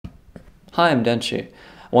Hi, I'm Denshi.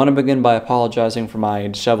 I want to begin by apologizing for my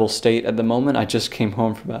disheveled state at the moment. I just came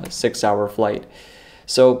home from a 6-hour flight.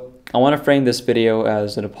 So I want to frame this video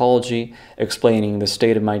as an apology explaining the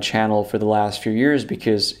state of my channel for the last few years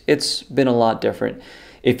because it's been a lot different.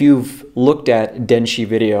 If you've looked at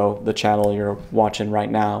DenshiVideo, the channel you're watching right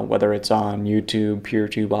now, whether it's on YouTube,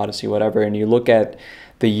 PeerTube, Odyssey, whatever, and you look at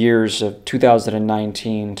the years of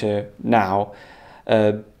 2019 to now,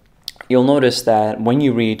 you'll notice that when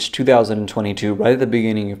you reach 2022, right at the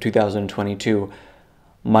beginning of 2022,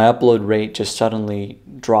 my upload rate just suddenly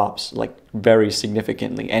drops like very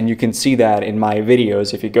significantly. And you can see that in my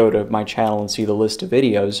videos. If you go to my channel and see the list of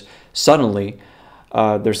videos, suddenly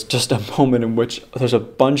there's just a moment in which there's a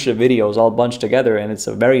bunch of videos all bunched together, and it's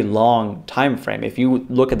a very long time frame. If you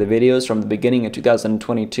look at the videos from the beginning of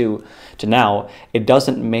 2022 to now, it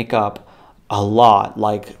doesn't make up a lot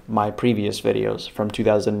like my previous videos from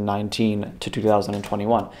 2019 to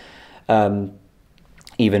 2021,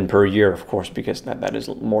 even per year, of course, because that is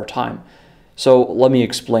more time. So let me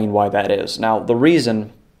explain why that is. Now, the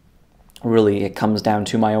reason really it comes down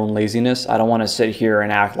to my own laziness. I don't want to sit here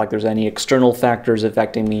and act like there's any external factors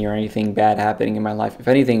affecting me or anything bad happening in my life. If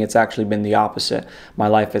anything, it's actually been the opposite. My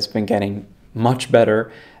life has been getting much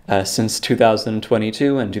better since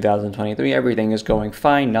 2022 and 2023. Everything is going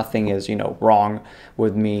fine. Nothing is, wrong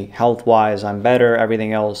with me health-wise. I'm better.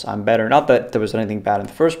 Everything else, I'm better. Not that there was anything bad in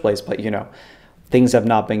the first place, but, things have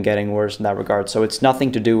not been getting worse in that regard. So it's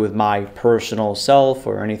nothing to do with my personal self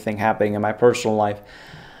or anything happening in my personal life.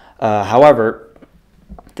 However,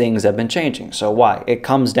 things have been changing. So why? It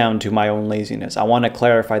comes down to my own laziness. I want to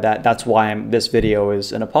clarify that. That's why this video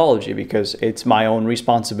is an apology, because it's my own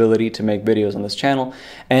responsibility to make videos on this channel.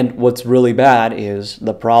 And what's really bad is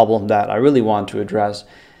the problem that I really want to address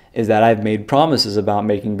is that I've made promises about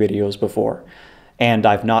making videos before, and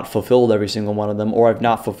I've not fulfilled every single one of them, or I've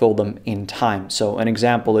not fulfilled them in time. So an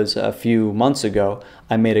example is a few months ago,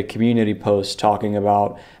 I made a community post talking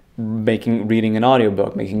about making an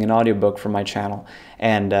audiobook for my channel,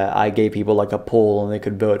 and I gave people like a poll and they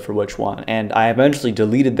could vote for which one, and I eventually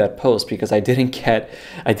deleted that post because I didn't get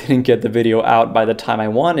the video out by the time I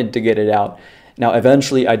wanted to get it out. Now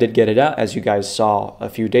eventually I did get it out, as you guys saw a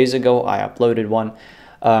few days ago. I uploaded one.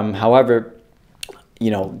 However,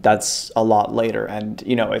 that's a lot later, and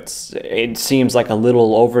it seems like a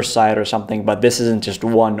little oversight or something, but this isn't just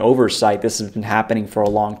one oversight. This has been happening for a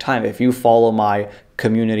long time. If you follow my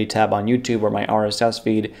community tab on YouTube or my RSS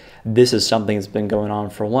feed, this is something that's been going on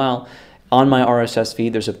for a while. On my RSS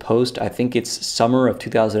feed, there's a post, I think it's summer of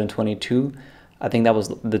 2022. I think that was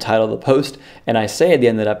the title of the post. And I say at the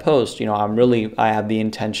end of that post, I have the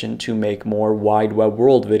intention to make more wide web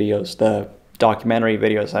world videos, the documentary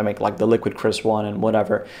videos I make, like the Liquid Chris one and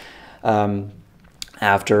whatever,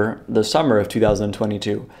 after the summer of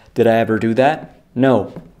 2022. Did I ever do that?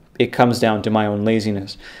 No. It comes down to my own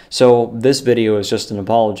laziness. So this video is just an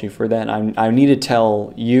apology for that. I need to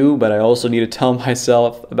tell you, but I also need to tell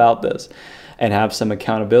myself about this and have some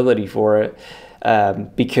accountability for it,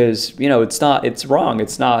 because it's wrong.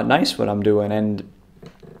 It's not nice what I'm doing, and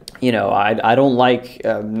I don't like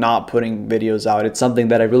not putting videos out. It's something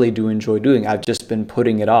that I really do enjoy doing. I've just been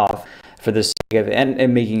putting it off for the sake of it,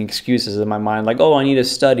 and making excuses in my mind, like, oh, I need to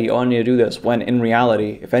study, oh, I need to do this, when in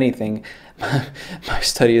reality, if anything, my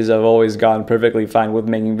studies have always gone perfectly fine with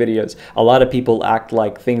making videos. A lot of people act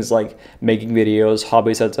like things like making videos,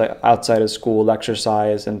 hobbies outside of school,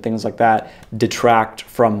 exercise, and things like that detract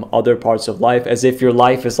from other parts of life, as if your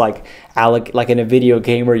life is like in a video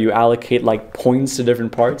game where you allocate like points to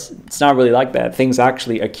different parts. It's not really like that. Things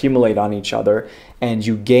actually accumulate on each other, and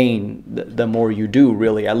you gain the more you do,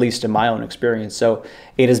 really, at least in my own experience. So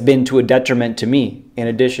it has been to a detriment to me in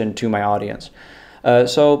addition to my audience.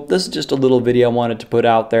 So this is just a little video I wanted to put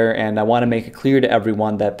out there, and I want to make it clear to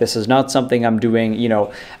everyone that this is not something I'm doing,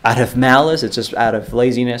 out of malice. It's just out of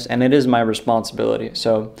laziness, and it is my responsibility.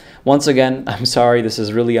 So once again, I'm sorry. This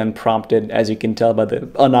is really unprompted, as you can tell by the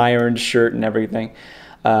unironed shirt and everything.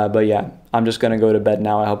 But yeah, I'm just going to go to bed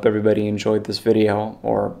now. I hope everybody enjoyed this video,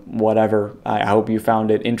 or whatever. I hope you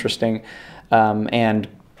found it interesting. And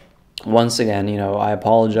once again, I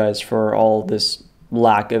apologize for all this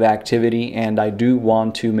lack of activity, and I do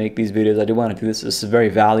want to make these videos. I do want to do this. This is a very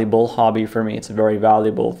valuable hobby for me. It's a very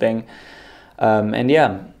valuable thing. And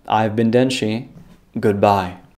yeah, I've been Denshi. Goodbye.